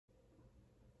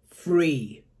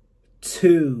3,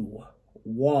 2,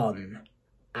 1,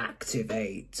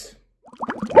 activate.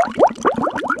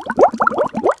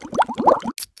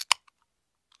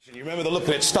 You remember the look of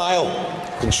it: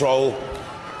 style, control,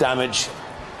 damage,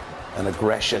 and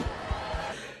aggression.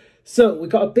 So we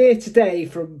got a beer today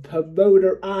from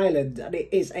Pomona Island, and it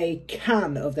is a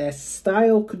can of their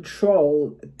Style,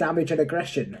 Control, Damage and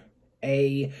Aggression.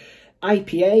 A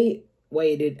IPA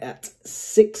weighted at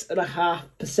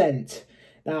 6.5%.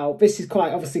 Now, this is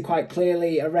obviously quite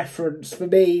clearly a reference for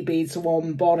me, being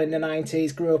someone born in the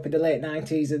 90s, grew up in the late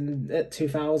 90s and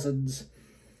 2000s.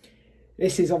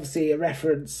 This is obviously a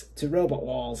reference to Robot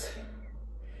Wars,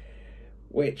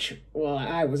 which, well,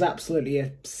 I was absolutely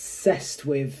obsessed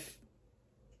with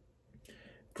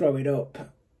growing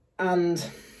up. And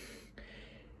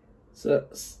so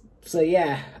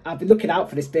yeah, I've been looking out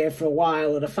for this beer for a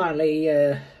while, and I finally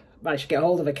managed to get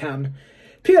hold of a can,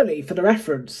 purely for the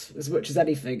reference as much as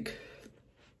anything.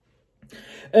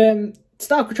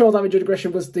 Style, Control, Damage and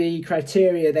Aggression was the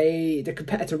criteria. The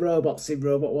competitor robots in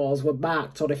Robot Wars were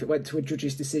marked on if it went to a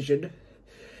judge's decision.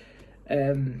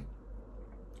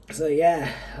 So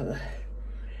yeah,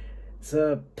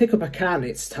 so pick up a can,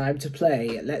 it's time to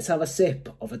play. Let's have a sip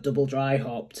of a double dry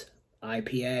hopped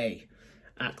IPA.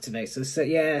 Activate. So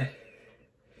yeah,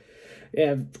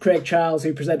 Craig Charles,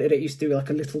 who presented it, used to do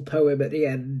like a little poem at the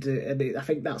end, and I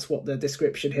think that's what the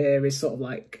description here is sort of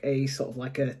like a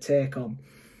take on.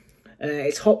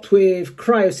 It's hopped with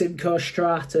Cryosimco,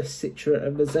 Strata, Citra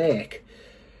and Mosaic.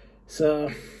 So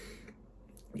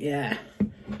yeah,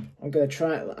 I'm gonna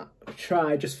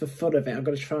try just for fun of it. I'm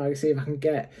gonna try and see if I can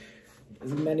get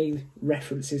as many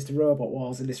references to Robot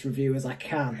Wars in this review as I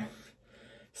can.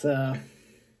 So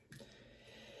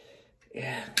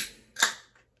yeah.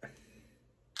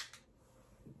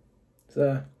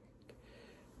 So,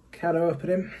 can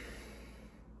opening.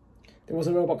 There was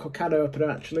a robot called Can Opener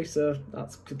actually, so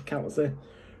that could count as a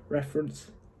reference.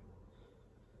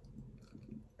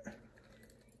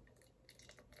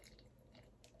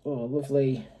 Oh,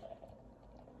 lovely.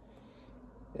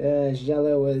 As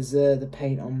yellow as the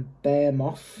paint on Bear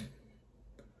Moth.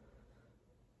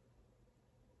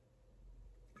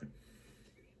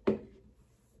 Look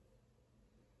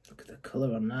at the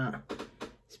colour on that.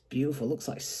 It's beautiful, looks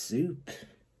like soup.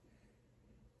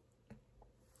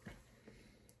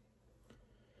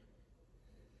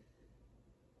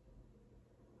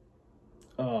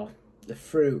 Oh, the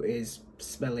fruit is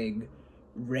smelling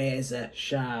razor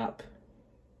sharp.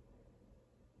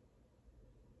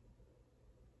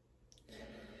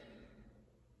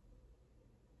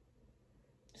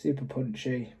 Super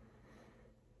punchy.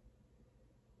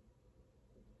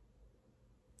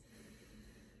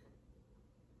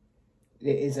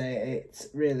 It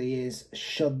really is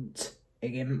shunting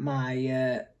in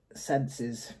my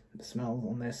senses, the smell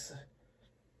on this.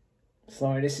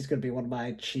 Sorry, this is going to be one of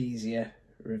my cheesier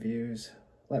reviews,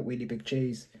 like Weenie Big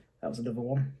Cheese. That was another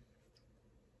one.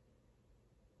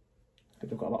 I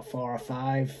think I've got about 4 or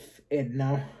 5 in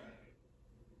now.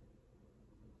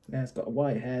 Yeah, it's got a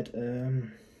white head.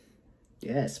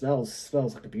 Yeah, it smells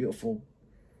like a beautiful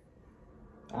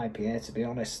IPA, to be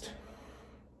honest.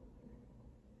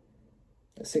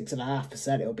 At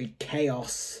 6.5%, it'll be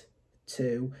chaos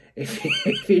too if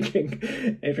you drink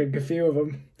a few of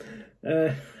them.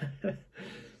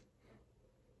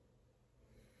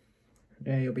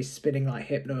 Yeah, you'll be spinning like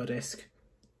Hypnodisc.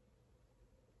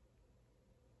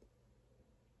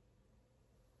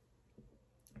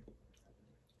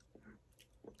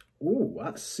 Ooh,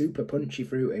 that's super punchy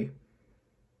fruity.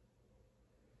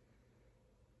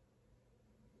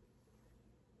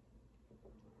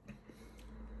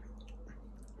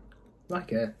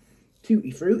 Like a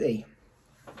tutti fruity.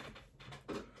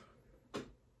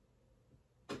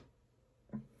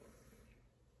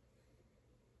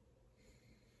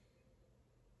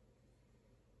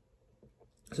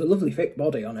 It's a lovely thick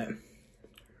body on it.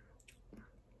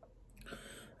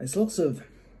 There's lots of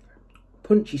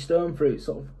punchy stone fruit,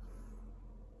 sort of.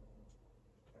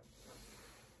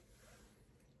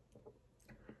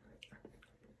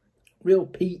 Real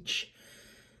peach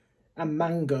and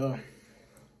mango.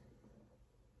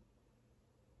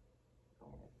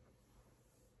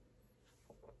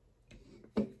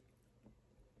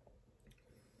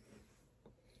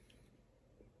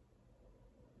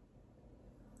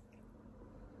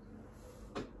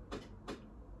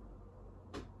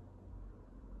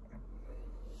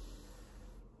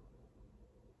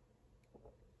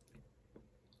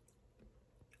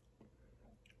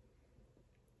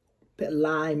 Bit of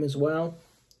lime as well.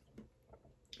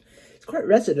 It's quite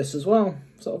resinous as well.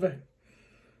 Sort of a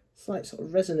slight sort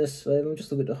of resinous flavour. I'm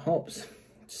just looking at the hops.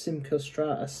 Simcoe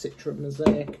Strata, Citra,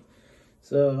 Mosaic.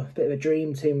 So, a bit of a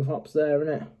dream team of hops there,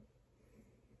 isn't it?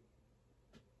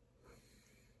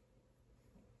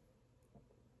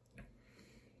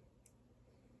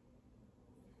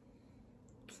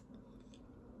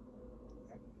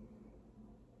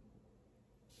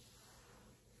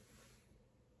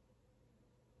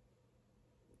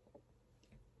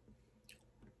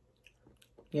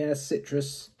 Yeah,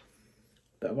 citrus,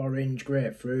 bit of orange,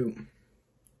 grapefruit,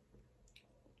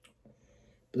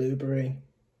 blueberry.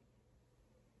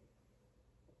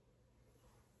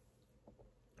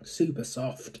 Super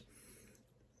soft,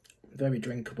 very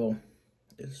drinkable.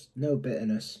 There's no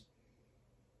bitterness.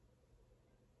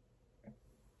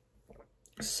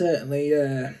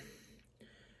 Certainly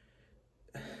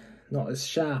not as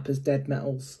sharp as Dead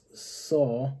Metal's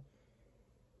Saw.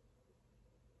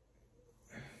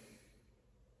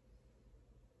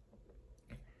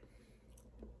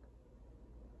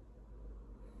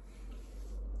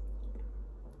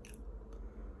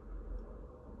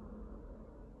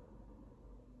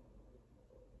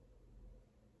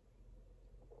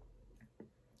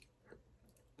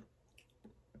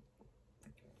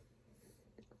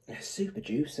 Super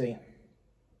juicy.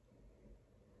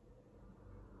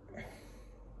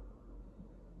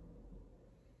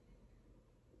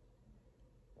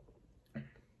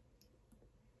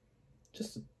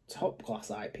 Just a top class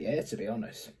IPA, to be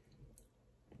honest.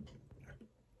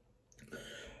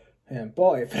 Yeah, I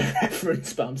bought it for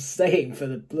reference, but I'm staying for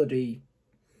the bloody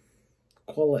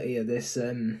quality of this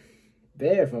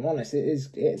beer, if I'm honest.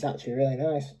 It's actually really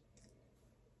nice.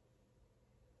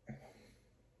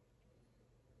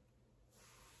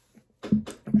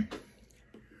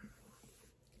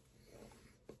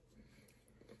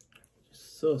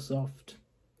 So soft.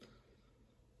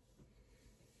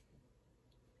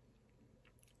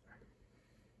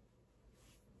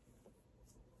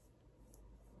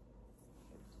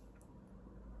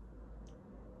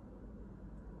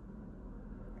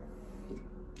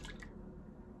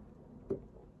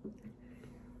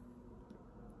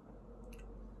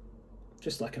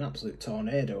 Just like an absolute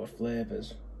tornado of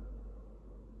flavours.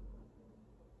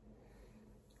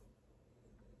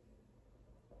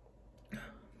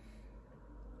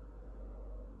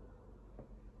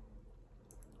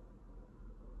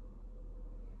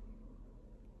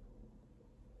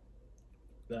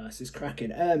 This is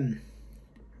cracking.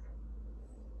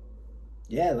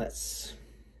 Yeah, let's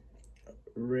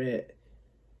rate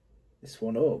this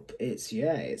one up. It's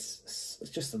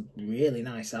just a really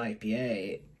nice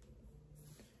IPA.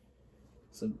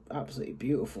 Some absolutely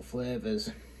beautiful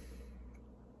flavours.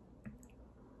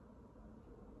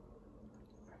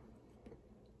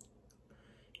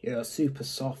 You know, super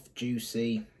soft,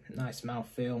 juicy, nice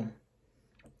mouthfeel.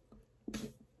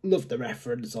 Love the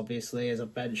reference, obviously, as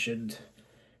I've mentioned.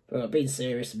 But being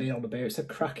serious and being on the beer, it's a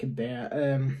cracking beer.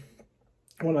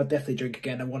 One I'd definitely drink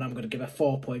again, and one I'm going to give a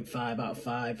 4.5 out of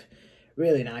 5.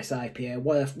 Really nice IPA,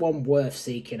 one worth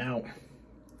seeking out.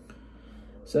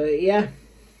 So yeah,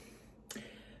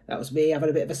 that was me having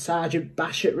a bit of a Sergeant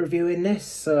Bashett reviewing this.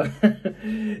 So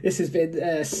this has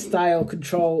been Style,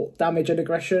 Control, Damage and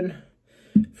Aggression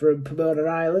from Pomona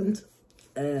Island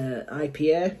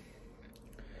IPA.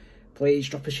 Please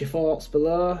drop us your thoughts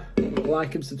below,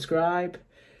 like and subscribe.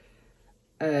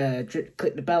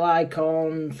 Click the bell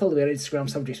icon, follow me on Instagram,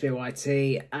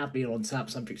 SamDrinksBeerYT, add me on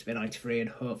Untappd, SamDrinksBeer93, and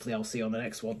hopefully I'll see you on the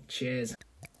next one. Cheers.